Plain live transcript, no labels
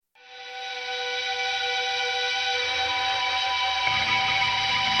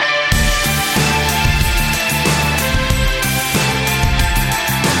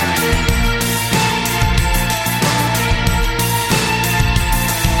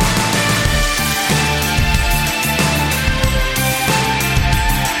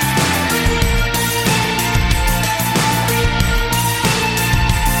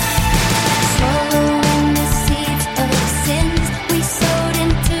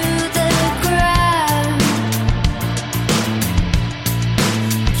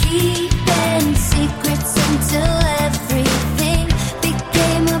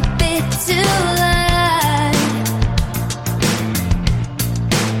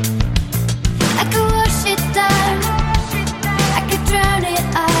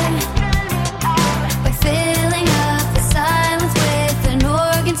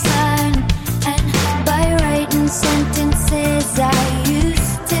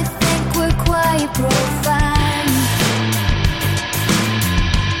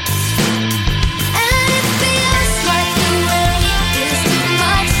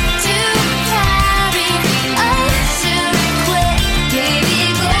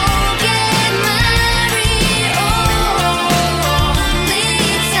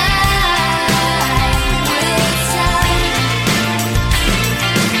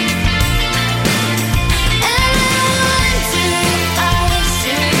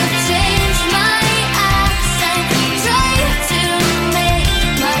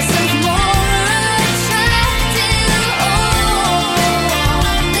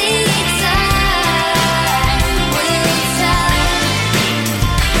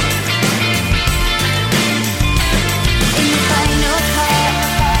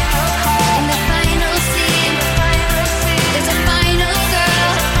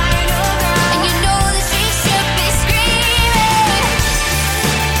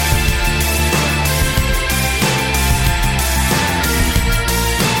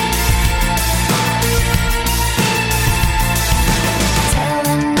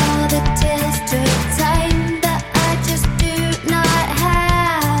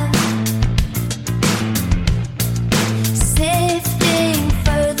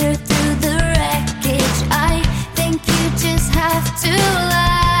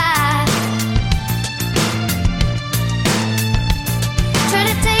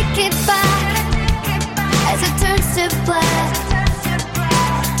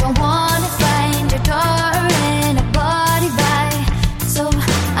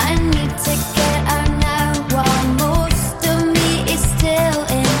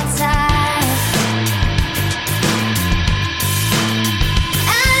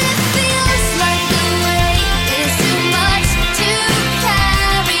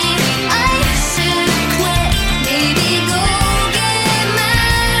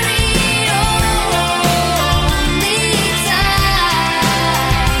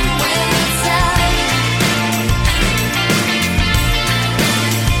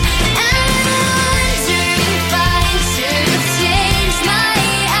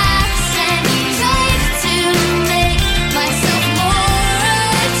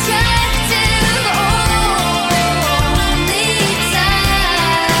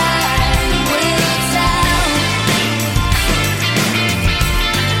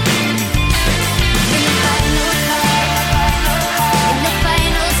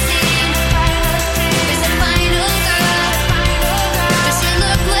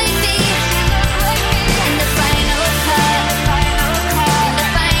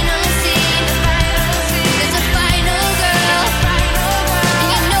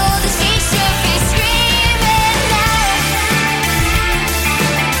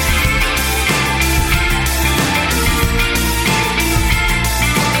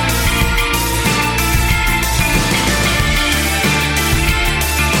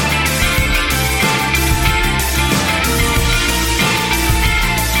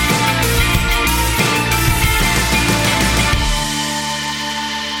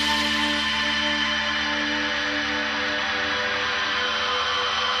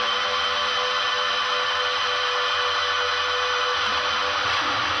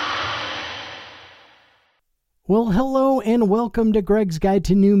Well, hello and welcome to Greg's Guide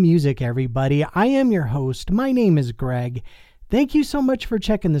to New Music, everybody. I am your host. My name is Greg. Thank you so much for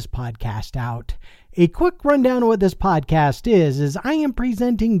checking this podcast out. A quick rundown of what this podcast is I am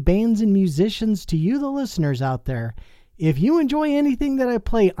presenting bands and musicians to you, the listeners out there. If you enjoy anything that I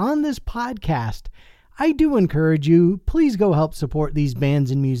play on this podcast, I do encourage you, please go help support these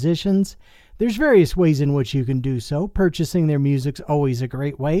bands and musicians. There's various ways in which you can do so. Purchasing their music's always a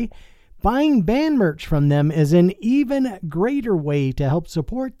great way. Buying band merch from them is an even greater way to help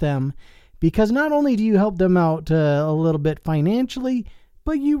support them, because not only do you help them out a little bit financially,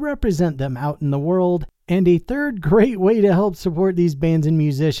 but you represent them out in the world. And a third great way to help support these bands and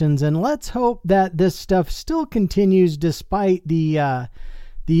musicians, and let's hope that this stuff still continues despite the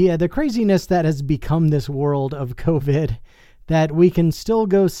craziness that has become this world of COVID, that we can still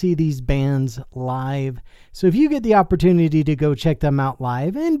go see these bands live. So if you get the opportunity to go check them out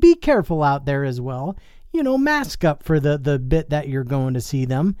live, and be careful out there as well, mask up for the bit that you're going to see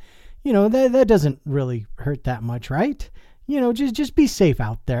them. That doesn't really hurt that much, right? Just be safe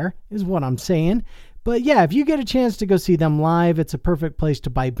out there is what I'm saying. But yeah, if you get a chance to go see them live, it's a perfect place to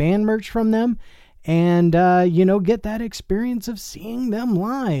buy band merch from them and, get that experience of seeing them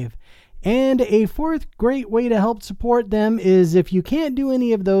live. And a fourth great way to help support them is, if you can't do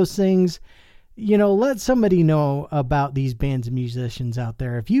any of those things, let somebody know about these bands and musicians out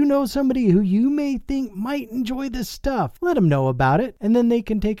there. If you know somebody who you may think might enjoy this stuff, let them know about it, and then they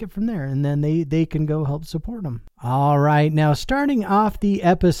can take it from there, and then they can go help support them. All right, now starting off the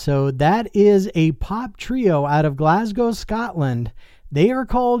episode, that is a pop trio out of Glasgow, Scotland. They are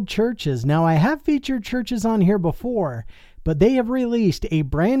called Chvrches. Now, I have featured Chvrches on here before, but they have released a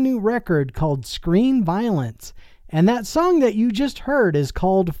brand new record called Screen Violence. And that song that you just heard is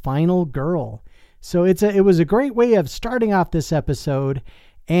called Final Girl. So it was a great way of starting off this episode.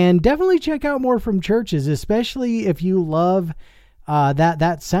 And definitely check out more from Chvrches, especially if you love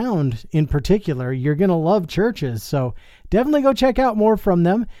that sound in particular. You're going to love Chvrches. So definitely go check out more from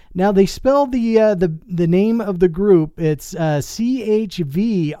them. Now, they spell the name of the group. It's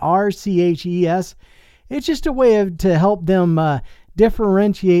CHVRCHES. It's just a way to help them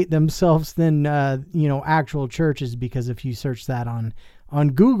differentiate themselves than actual churches, because if you search that on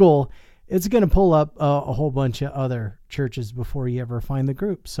Google, it's going to pull up a whole bunch of other churches before you ever find the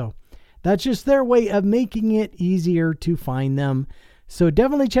group. So that's just their way of making it easier to find them. So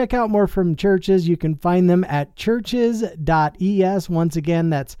definitely check out more from Chvrches. You can find them at chvrches.es. Once again,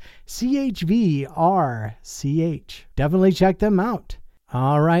 that's CHVRCH. Definitely check them out.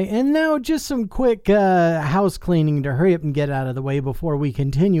 All right, and now just some quick house cleaning to hurry up and get out of the way before we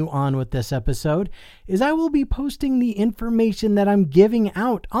continue on with this episode, is I will be posting the information that I'm giving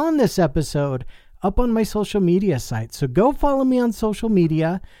out on this episode up on my social media site. So go follow me on social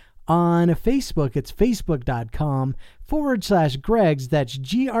media. On Facebook, it's facebook.com/Greg's, that's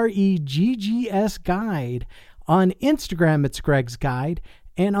GREGGS Guide. On Instagram, it's Greg's Guide.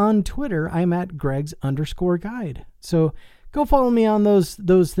 And on Twitter, I'm at Greg's_Guide. So go follow me on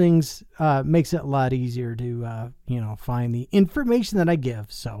those things. Makes it a lot easier to, find the information that I give.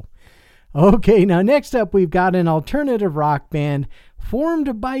 So, okay, now next up, we've got an alternative rock band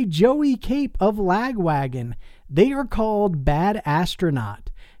formed by Joey Cape of Lagwagon. They are called Bad Astronaut.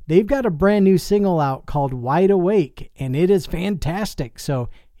 They've got a brand new single out called Wide Awake, and it is fantastic. So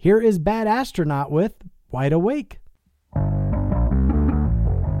here is Bad Astronaut with Wide Awake.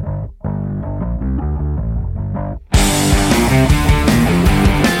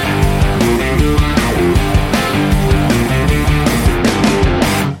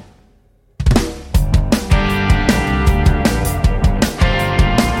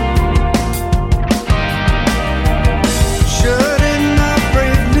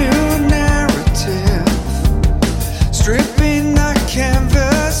 Stripping the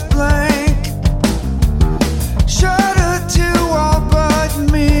canvas blank,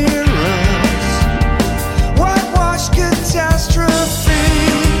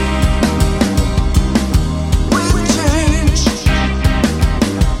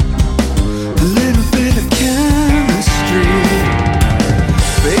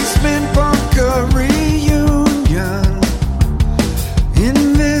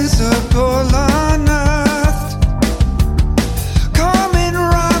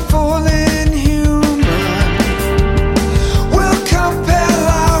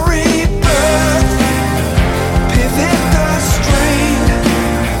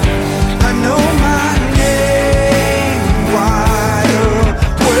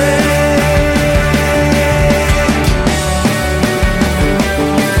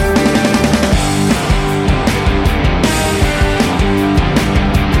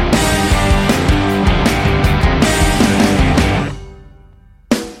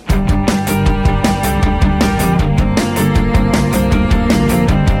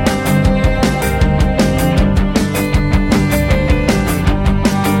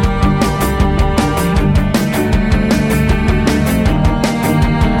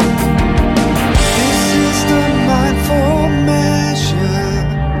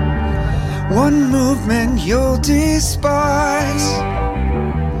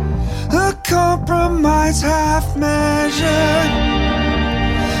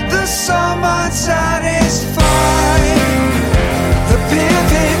 somewhat satisfied. The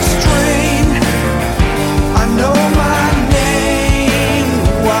pivot string, I know my name,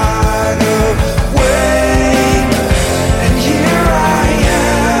 wide awake, and here I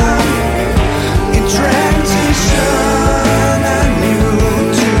am in transition, and new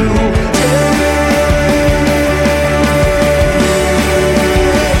today,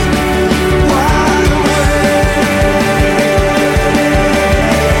 wide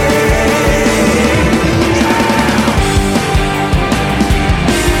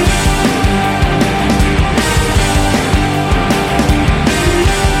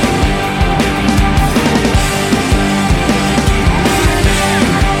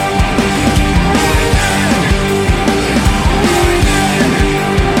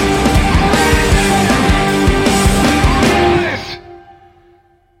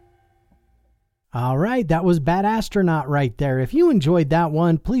All right, that was Bad Astronaut right there. If you enjoyed that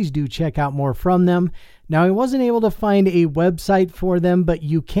one, please do check out more from them. Now, I wasn't able to find a website for them, but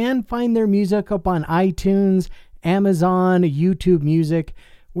you can find their music up on iTunes, Amazon, YouTube Music.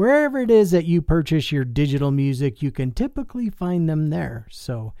 Wherever it is that you purchase your digital music, you can typically find them there.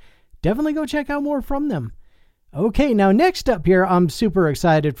 So definitely go check out more from them. Okay, now next up here, I'm super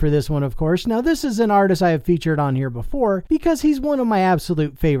excited for this one, of course. Now, this is an artist I have featured on here before because he's one of my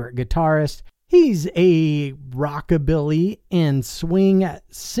absolute favorite guitarists. He's a rockabilly and swing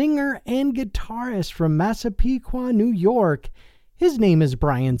singer and guitarist from Massapequa, New York. His name is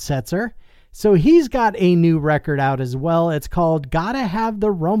Brian Setzer. So he's got a new record out as well. It's called Gotta Have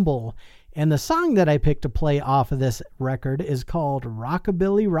the Rumble. And the song that I picked to play off of this record is called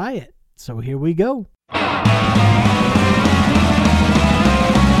Rockabilly Riot. So here we go.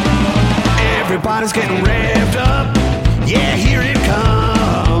 Everybody's getting revved up. Yeah, here it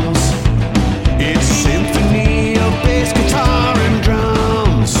comes. It's a symphony of bass guitar and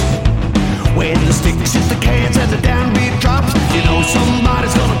drums. When the sticks hit the cans and the downbeat drops, you know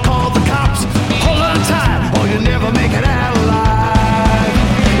somebody's gonna call the cops. Hold on tight, or you'll never make it out alive.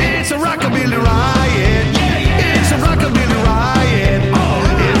 It's a rockabilly riot. It's a rockabilly riot.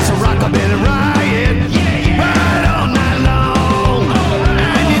 It's a rockabilly riot. Right all night long.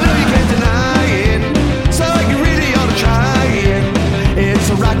 And you know you can't deny it, so you really ought to try it. It's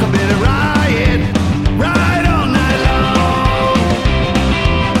a rockabilly riot. Right all night long.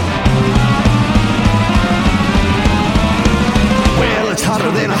 Well, it's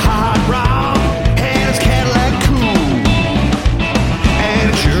hotter than a hot rod, and it's Cadillac cool, and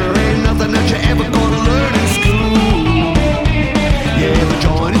it sure ain't nothing that you ever gonna learn in school. Yeah, the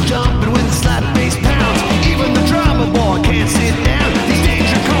joint is jumping when the slap bass pounds. Even the drummer boy can't sit down. These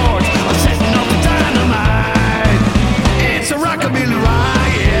danger chords are setting off the dynamite. It's a rockabilly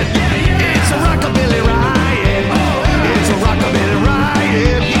riot. It's a rockabilly riot. It's a rockabilly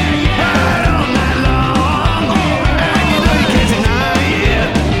riot. Right all night long. And you know you can't deny it,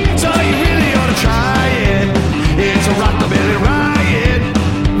 so you really ought to try it. It's a rockabilly riot.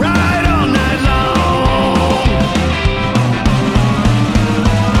 Right all night long.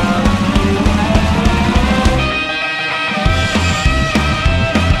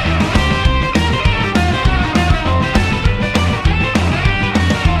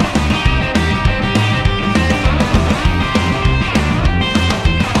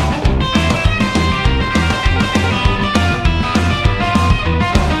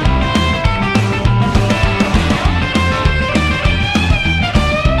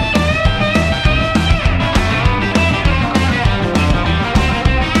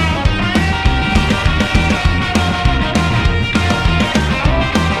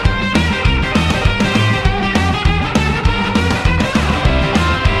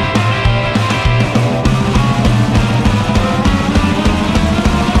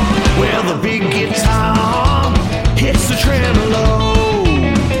 Well, the big guitar hits the tremolo,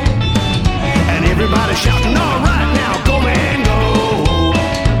 and everybody shouting, all right now, go man, go.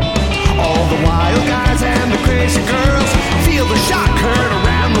 All the wild guys and the crazy girls feel the shock heard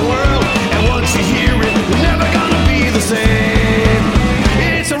around the world, and once you hear it, you're never gonna be the same.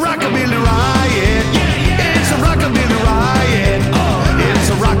 It's a rockabilly riot. It's a rockabilly riot. It's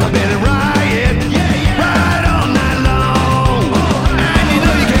a rockabilly riot. Right all night long. And you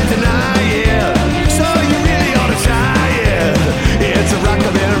know you can't deny it,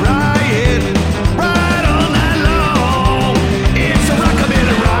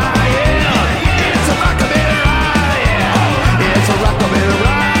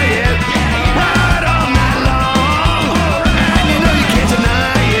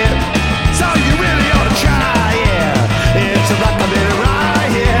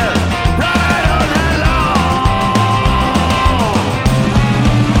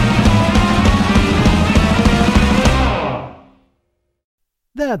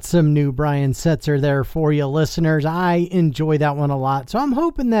 that's some new Brian Setzer there for you listeners. I enjoy that one a lot. So I'm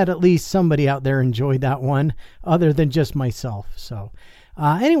hoping that at least somebody out there enjoyed that one other than just myself. So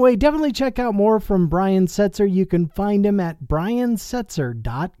anyway, definitely check out more from Brian Setzer. You can find him at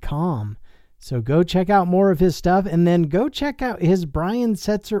briansetzer.com. So go check out more of his stuff, and then go check out his Brian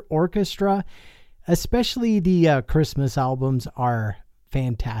Setzer Orchestra. Especially the Christmas albums are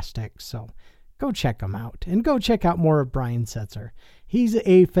fantastic. So go check them out, and go check out more of Brian Setzer. He's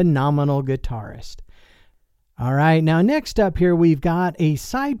a phenomenal guitarist. All right, now next up here, we've got a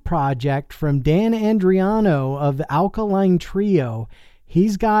side project from Dan Andriano of Alkaline Trio.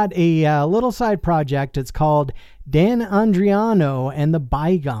 He's got a little side project. It's called Dan Andriano and the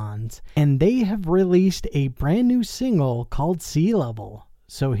Bygones, and they have released a brand new single called Sea Level.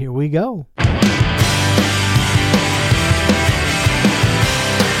 So here we go.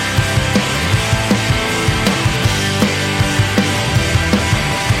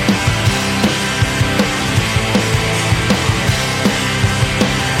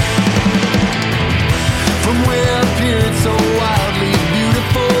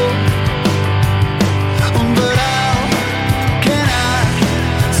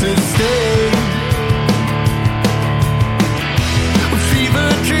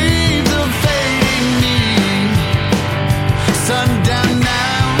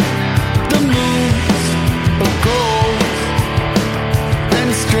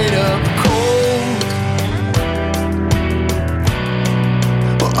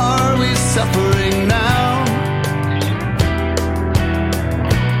 Suffering now.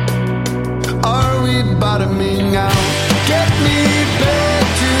 Are we bottoming out? Get me back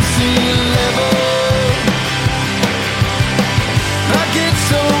to sea level. I get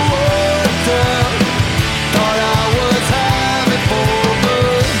so worked up. Thought I was having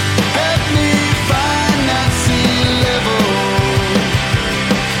over. Help me find that sea level.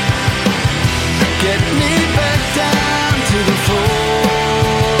 Get me back down to the floor.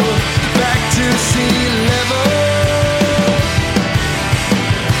 Sea level.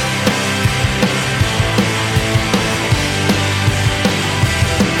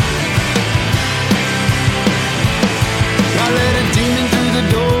 I let a demon through the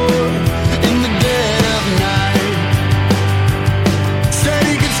door in the dead of night. Said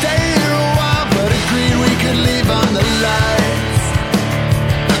he could stay here a while, but agreed we could leave on the lights.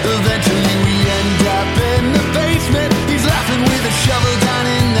 Eventually we end up in the basement. He's laughing with a shovel down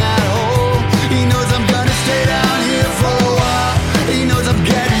in that hole. He knows I'm gonna stay down here for a while. He knows I'm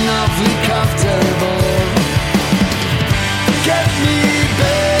getting awfully comfortable. Get me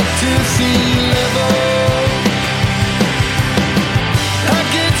back to sea level. I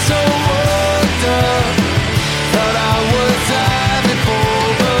get so worked up. Thought I was having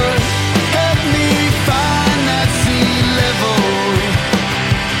over. Help me find that sea level.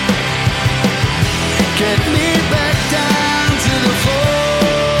 Get me back down to the floor.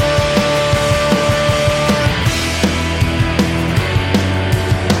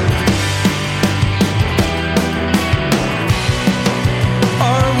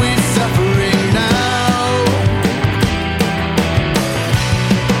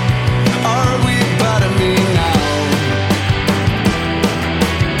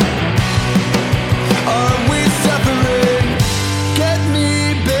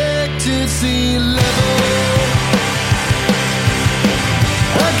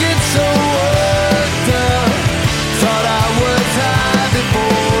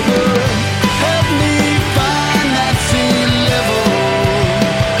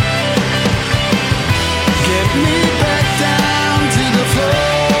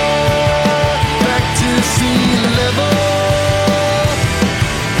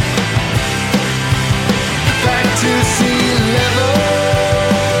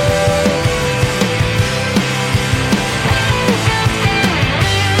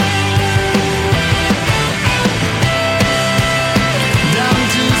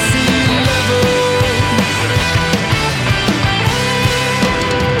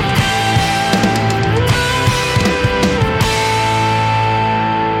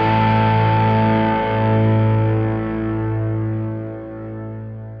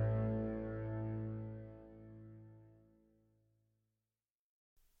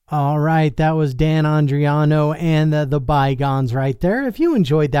 All right, that was Dan Andriano and the Bygones right there. If you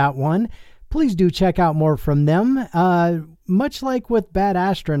enjoyed that one, please do check out more from them. Much like with Bad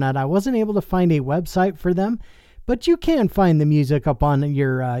Astronaut, I wasn't able to find a website for them, but you can find the music up on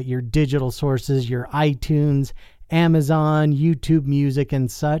your digital sources, your iTunes, Amazon, YouTube Music,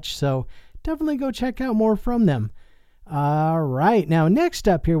 and such. So definitely go check out more from them. All right, now next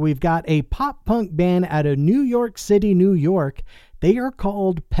up here, we've got a pop punk band out of New York City, New York. They are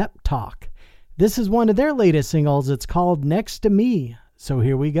called Pep Talk. This is one of their latest singles. It's called Next to Me. So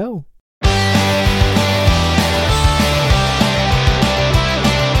here we go.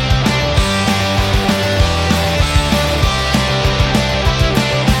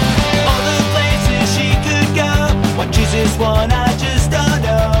 Jesus one, I just don't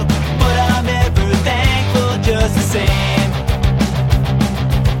know, but I'm ever thankful just the same.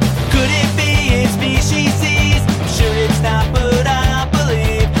 Could it be it's me she sees? I'm sure it's not, but I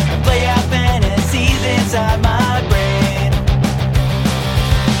believe I play out fantasies inside my brain.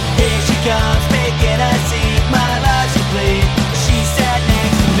 Here she comes, making a scene, my life's complete. She sat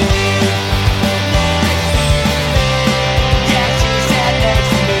next to me. Yeah, she sat next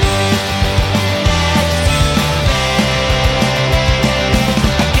to me.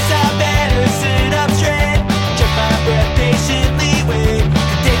 Patiently wait,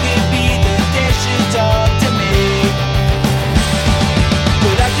 could they be that they should talk to me?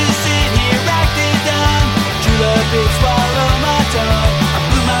 But I just sit here acting dumb. True love, it swallow my tongue. I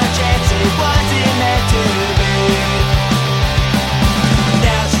blew my chance, it wasn't meant to be.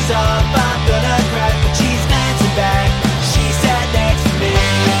 Now she's up, I'm gonna cry, but she's glancing back. She sat next to me.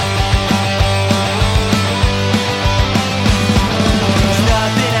 There's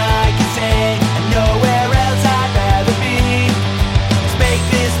nothing I can say, and nowhere else I'd rather be. Make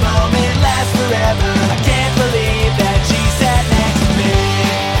this moment last forever. I can't believe that she sat next to me.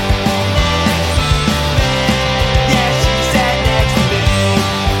 Yeah, she sat next to me.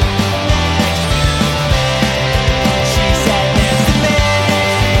 She sat next to me.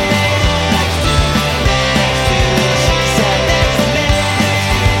 She sat next to me.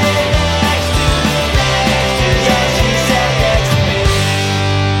 Yeah, she sat next to me.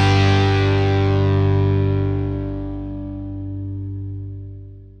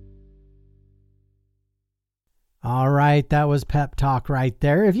 All right, that was Pep Talk right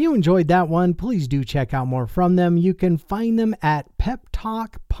there. If you enjoyed that one, please do check out more from them. You can find them at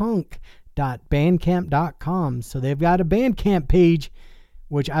peptalkpunk.bandcamp.com. So they've got a Bandcamp page,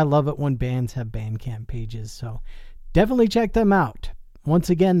 which I love it when bands have Bandcamp pages. So definitely check them out.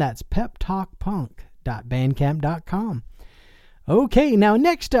 Once again, that's peptalkpunk.bandcamp.com. Okay, now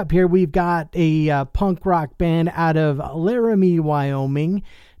next up here, we've got a punk rock band out of Laramie, Wyoming.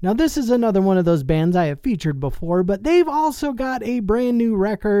 Now, this is another one of those bands I have featured before, but they've also got a brand new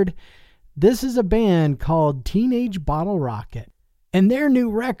record. This is a band called Teenage Bottle Rocket, and their new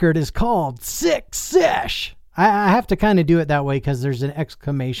record is called Sick Sesh. I have to kind of do it that way because there's an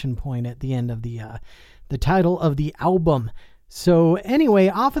exclamation point at the end of the title of the album. So anyway,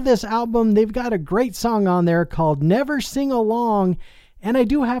 off of this album, they've got a great song on there called Never Sing Along, and I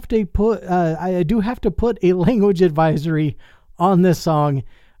do have to put a language advisory on this song.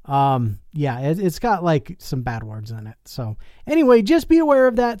 It's got like some bad words in it. So anyway, just be aware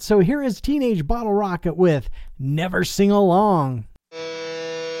of that. So here is Teenage Bottle Rocket with Never Sing Along.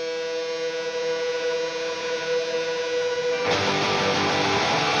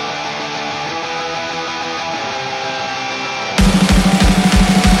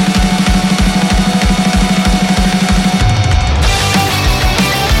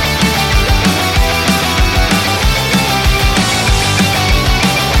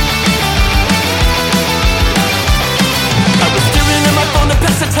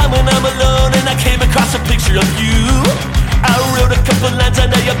 Across a picture of you, I wrote a couple lines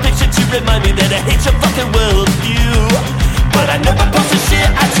under your picture to remind me that I hate your fucking worldview. But I never posted shit,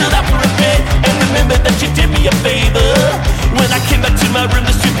 I chilled out for a bit and remembered that you did me a favor. When I came back to my room,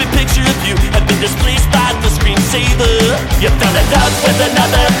 the stupid picture of you had been displaced by the screensaver. You found a dog with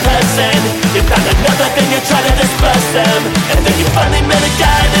another person, you found another thing, you tried to disperse them, and then you finally met a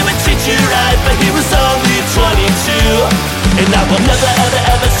guy that would treat you right, but he was only 22. And I will never ever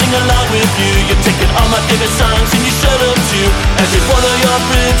ever sing along with you. You've taken all my favorite songs and you showed them to every one of your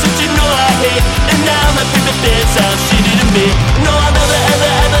friends that you know I hate. And now my favorite band sounds shitty to me. No, I'll never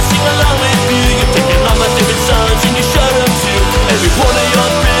ever ever sing along with you. You've taken all my favorite songs and you showed them to every one of your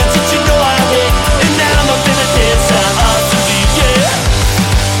friends that you know I hate. And now my favorite band sounds obsolete, yeah.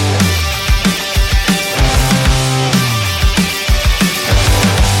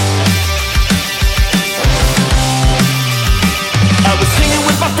 I was singing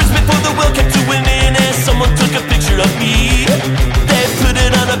with my friends before the world kept to winning, and someone took a picture of me. They put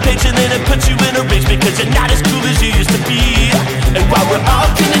it on a page and then it put you in a rage because you're not as cool as you used to be. And while we're all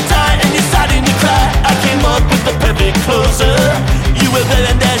gonna die and you're starting to cry, I came up with the perfect closer. You were better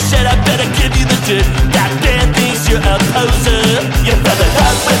than that shit, I better give you the dirt. That band thinks you're a poser. You fell in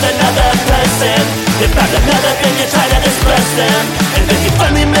love with another person, you found another thing, you tried to express them, and then you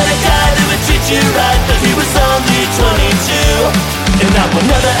finally met a guy that would treat you right, but he was only 22. will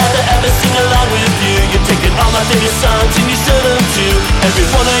never ever ever sing along with you. You're taking all my favorite songs and you show them too. Every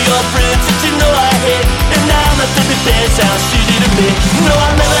one of your friends that you know I hate, and now my favorite band sounds shitty to me. No,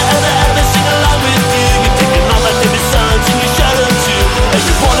 I'll never ever ever sing along with you. You're taking all my favorite songs and you show them too.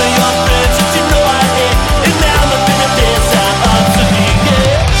 Every one of your friends that you know I hate, and now my favorite band sounds obsolete.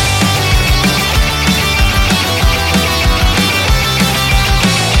 Yeah.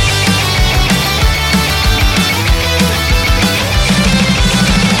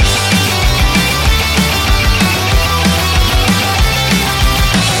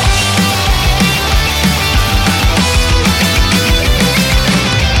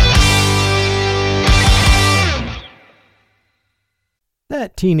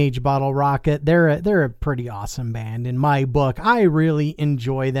 That Teenage Bottle Rocket, they're a pretty awesome band in my book. I really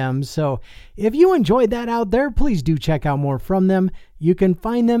enjoy them. So if you enjoyed that out there, please do check out more from them. You can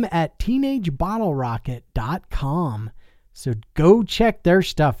find them at teenagebottlerocket.com. So go check their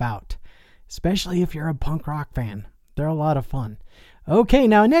stuff out, especially if you're a punk rock fan. They're a lot of fun. Okay,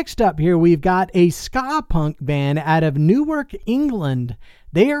 now next up here, we've got a ska punk band out of Newark, England.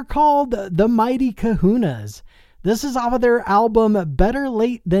 They are called the Mighty Kahunas. This is off of their album Better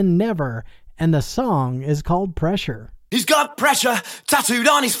Late Than Never, and the song is called Pressure. He's got pressure tattooed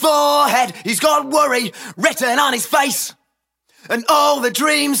on his forehead. He's got worry written on his face. And all the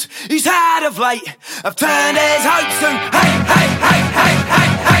dreams he's had of late have turned his hopes to hate, hate, hate, hate,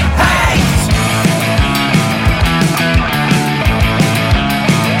 hate, hate, hate.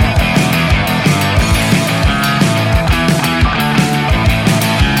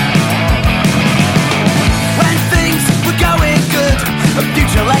 When things were going good, a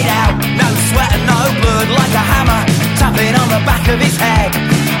future laid out, no sweat and no blood, like a hammer tapping on the back of his head.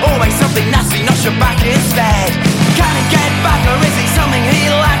 Always something nasty knocks your back instead. Can he get back, or is it something he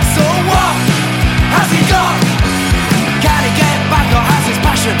lacks, or what has he got? Can he get back, or has his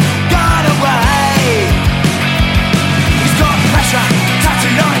passion gone away? He's got pressure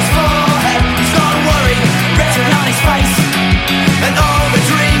tattooed on his forehead. He's got worry written on his face. And all the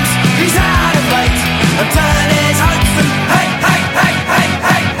dreams he's had of late have turned his hopes to hate, hate, hate, hate,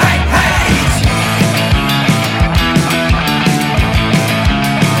 hate, hate, hate.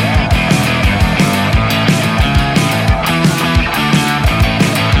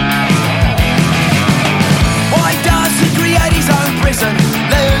 Why does he create his own prison?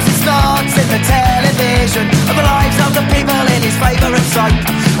 Lose his thoughts in the television of the lives of the people in his favourite soap.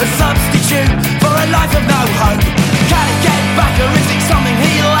 A substitute for a life of no hope. Can he get back, or is it something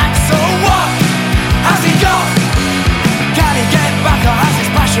he lacks, or what has he got? Can he get back, or has his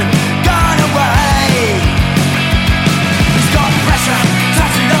passion gone away? He's got pressure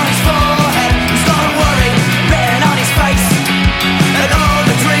tattooed on his forehead. He's got worry written on his face. And all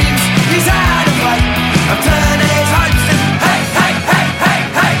the dreams he's had of late have turned his hopes to hate, hate, hate, hate,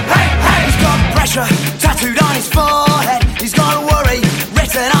 hate, hate, hate. He's got pressure tattooed on his forehead. He's got worry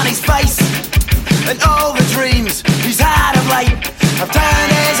written on his face. And all the dreams he's had of late have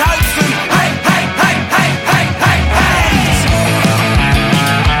turned his hopes to hate, hate, hate, hate, hate, hate, hate.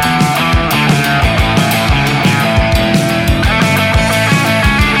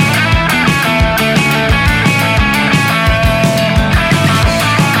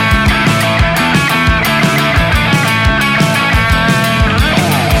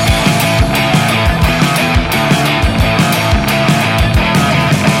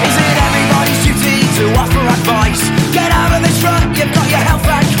 Is it everybody's duty to offer advice? Get out of this rut, you've got your health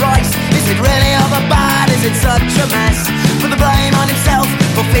at Christ. Is it really all that bad? Is it such a mess? Put the blame on himself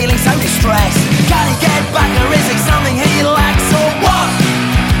for feeling so distressed. Can he get back, or is it something he lacks, or what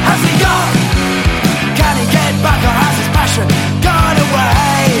has he got? Can he get back, or has his passion gone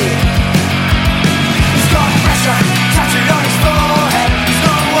away? He's got pressure tattooed on his forehead. He's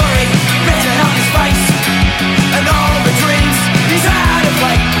got worry written on his face. And all the dreams he's had of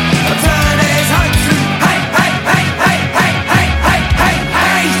late have turned his hopes to hate, hate, hate, hate, hate, hate, hate, hate,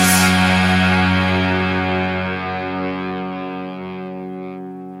 hate.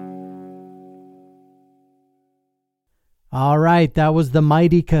 All right, that was the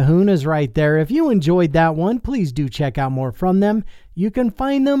Mighty Kahunas right there. If you enjoyed that one, please do check out more from them. You can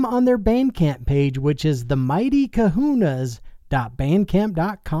find them on their Bandcamp page, which is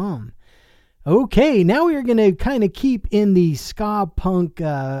themightykahunas.bandcamp.com. Okay, now we're going to kind of keep in the ska punk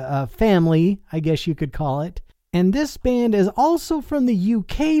family, I guess you could call it. And this band is also from the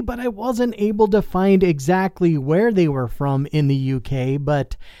UK, but I wasn't able to find exactly where they were from in the UK.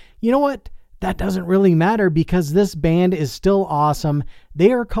 But you know what? That doesn't really matter, because this band is still awesome.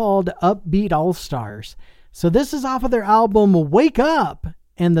 They are called Upbeat All-Stars. So this is off of their album Wake Up,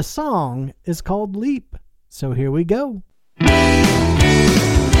 and the song is called Leap. So here we go.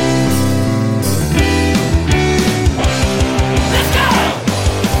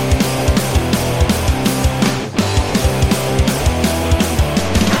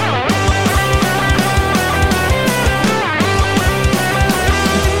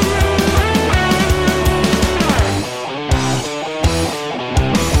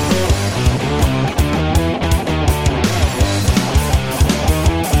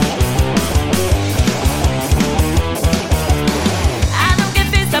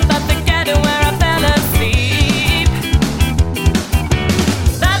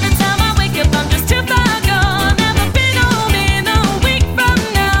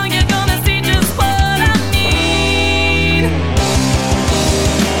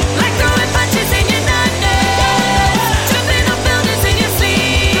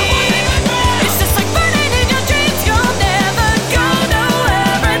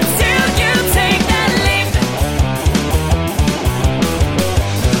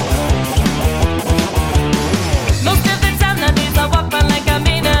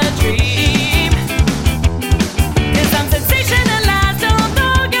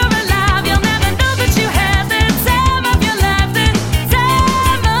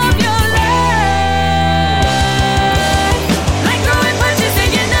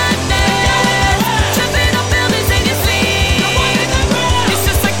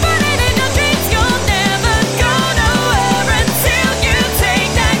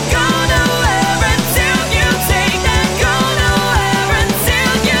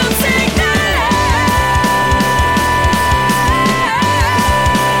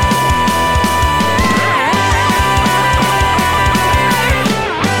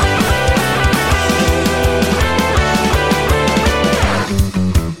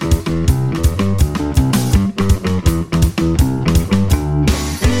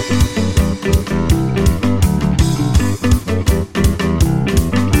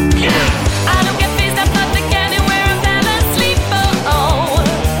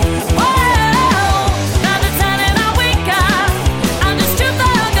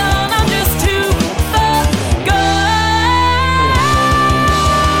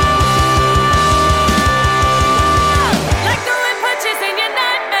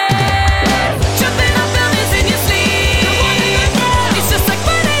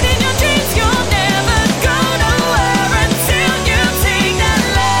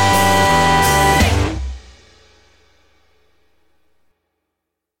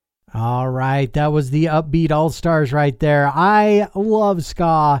 right, that was the Upbeat All-Stars right there. I love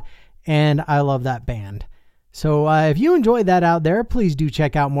ska, and I love that band. So if you enjoyed that out there, please do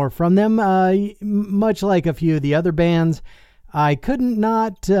check out more from them. Much like a few of the other bands, I could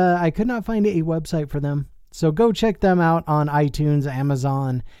not find a website for them. So go check them out on iTunes,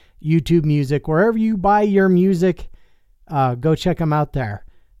 Amazon, YouTube Music, wherever you buy your music. Go check them out there.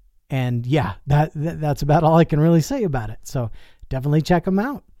 And yeah, that's about all I can really say about it. So definitely check them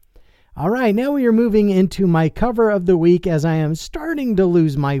out. All right, now we are moving into my cover of the week as I am starting to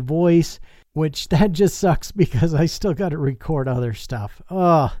lose my voice, which that just sucks because I still got to record other stuff.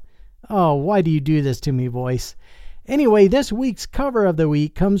 Oh, why do you do this to me, voice? Anyway, this week's cover of the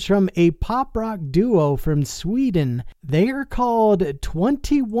week comes from a pop rock duo from Sweden. They are called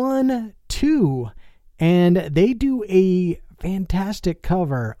 212, and they do a fantastic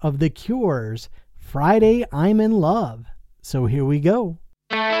cover of The Cure's Friday I'm in Love. So here we go.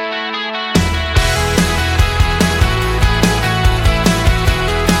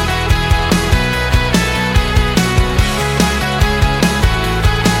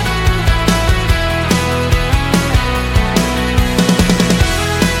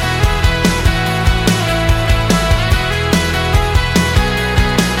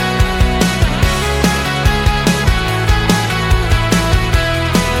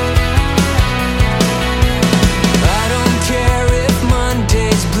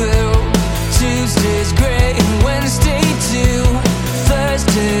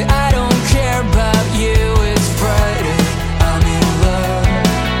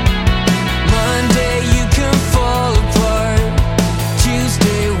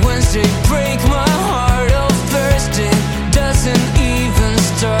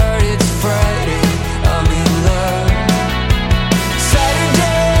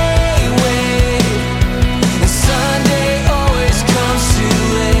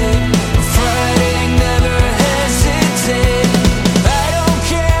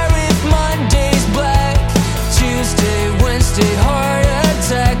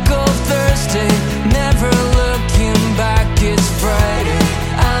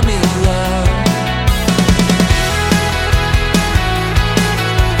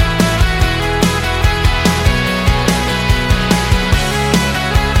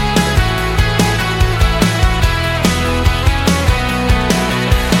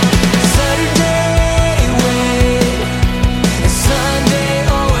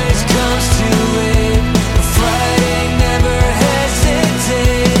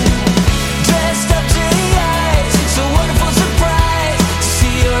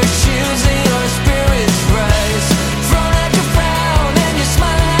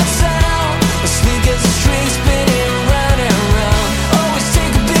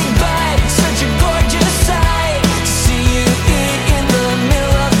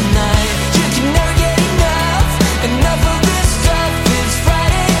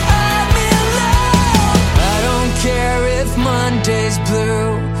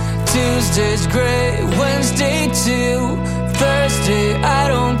 Tuesday's great, Wednesday too, Thursday I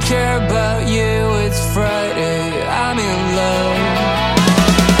don't care about you, it's Friday, I'm in love.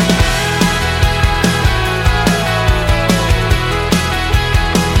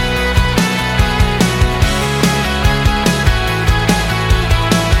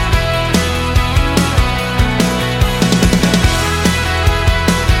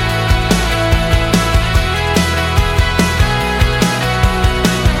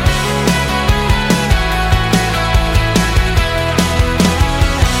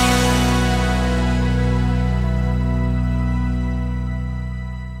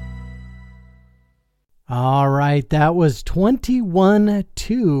 All right, that was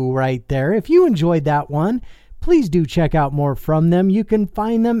 212 right there. If you enjoyed that one, please do check out more from them. You can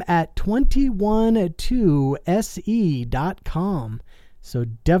find them at 212se.com. So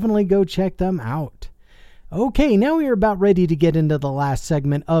definitely go check them out. Okay, now we are about ready to get into the last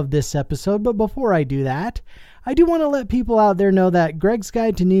segment of this episode, but before I do that, I do want to let people out there know that Greg's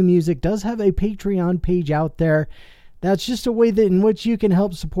Guide to New Music does have a Patreon page out there. That's just a way that in which you can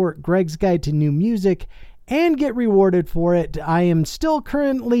help support Greg's Guide to New Music and get rewarded for it. I am still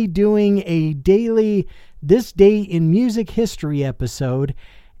currently doing a daily This Day in Music History episode.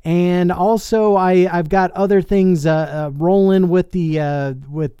 And also I've got other things rolling with the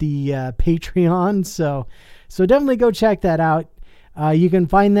Patreon. So definitely go check that out. You can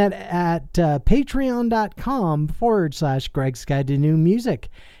find that at patreon.com/Greg's Guide to New Music.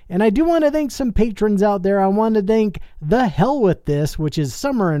 And I do want to thank some patrons out there. I want to thank The Hell With This, which is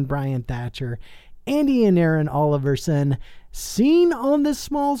Summer and Brian Thatcher, Andy and Aaron Oliverson, Seen on the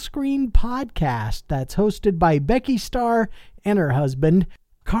Small Screen podcast that's hosted by Becky Starr and her husband,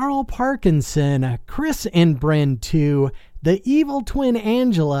 Carl Parkinson, Chris and Bren 2, the evil twin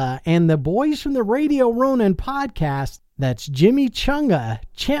Angela, and the boys from the Radio Ronin podcast. That's Jimmy Chunga,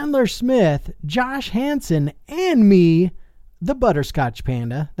 Chandler Smith, Josh Hansen, and me, the Butterscotch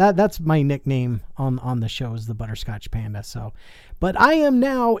Panda. That's my nickname on the show, is the Butterscotch Panda. But I am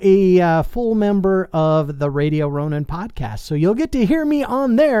now a full member of the Radio Ronin podcast, so you'll get to hear me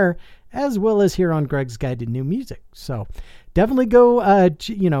on there as well as here on Greg's Guide to New Music. So definitely go,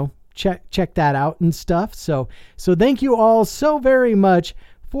 check that out and stuff. So thank you all so very much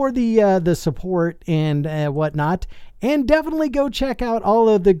for the support and whatnot. And definitely go check out all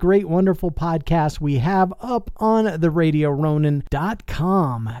of the great, wonderful podcasts we have up on the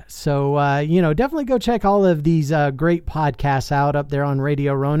RadioRonin.com. So, definitely go check all of these great podcasts out up there on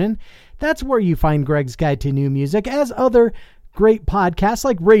Radio Ronin. That's where you find Greg's Guide to New Music, as other great podcasts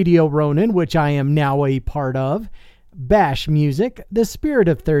like Radio Ronin, which I am now a part of, Bash Music, The Spirit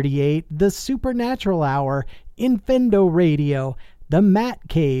of 38, The Supernatural Hour, Infendo Radio, The Matt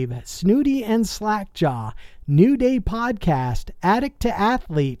Cave, Snooty and Slackjaw, New Day Podcast, Addict to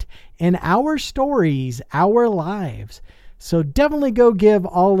Athlete, and Our Stories, Our Lives. So definitely go give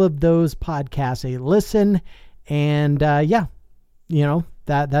all of those podcasts a listen. And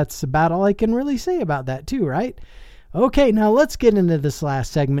that's about all I can really say about that too, right? Okay, now let's get into this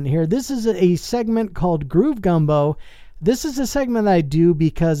last segment here. This is a segment called Groove Gumbo. This is a segment I do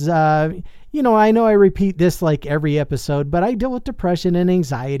because, I know I repeat this like every episode, but I deal with depression and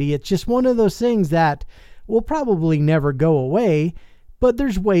anxiety. It's just one of those things that will probably never go away, but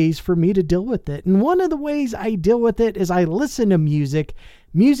there's ways for me to deal with it. And one of the ways I deal with it is I listen to music.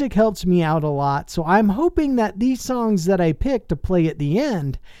 Music helps me out a lot, so I'm hoping that these songs that I pick to play at the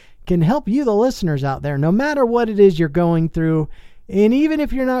end can help you, the listeners out there, no matter what it is you're going through. And even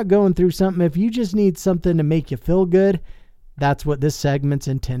if you're not going through something, if you just need something to make you feel good, that's what this segment's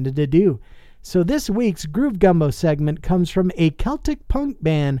intended to do. So this week's Groove Gumbo segment comes from a Celtic punk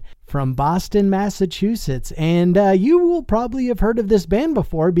band from Boston, Massachusetts. And you will probably have heard of this band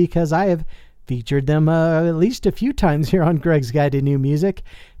before because I have featured them at least a few times here on Greg's Guide to New Music.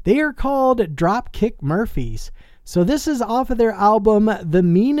 They are called Dropkick Murphys. So this is off of their album, The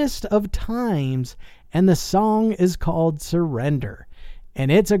Meanest of Times, and the song is called Surrender.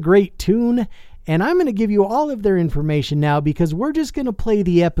 And it's a great tune. And I'm going to give you all of their information now because we're just going to play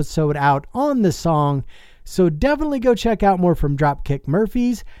the episode out on the song. So definitely go check out more from Dropkick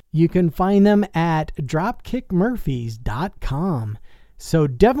Murphys. You can find them at dropkickmurphys.com. So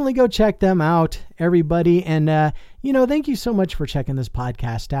definitely go check them out, everybody. And, thank you so much for checking this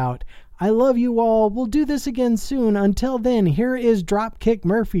podcast out. I love you all. We'll do this again soon. Until then, here is Dropkick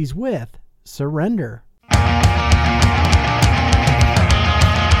Murphys with Surrender.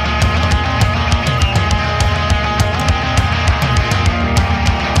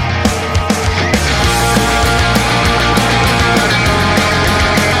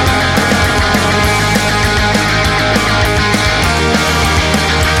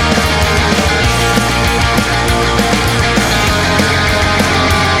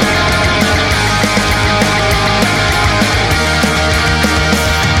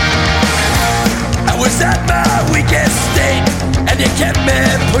 At my weakest state, and you kept me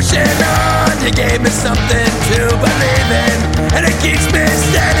pushing on. You gave me something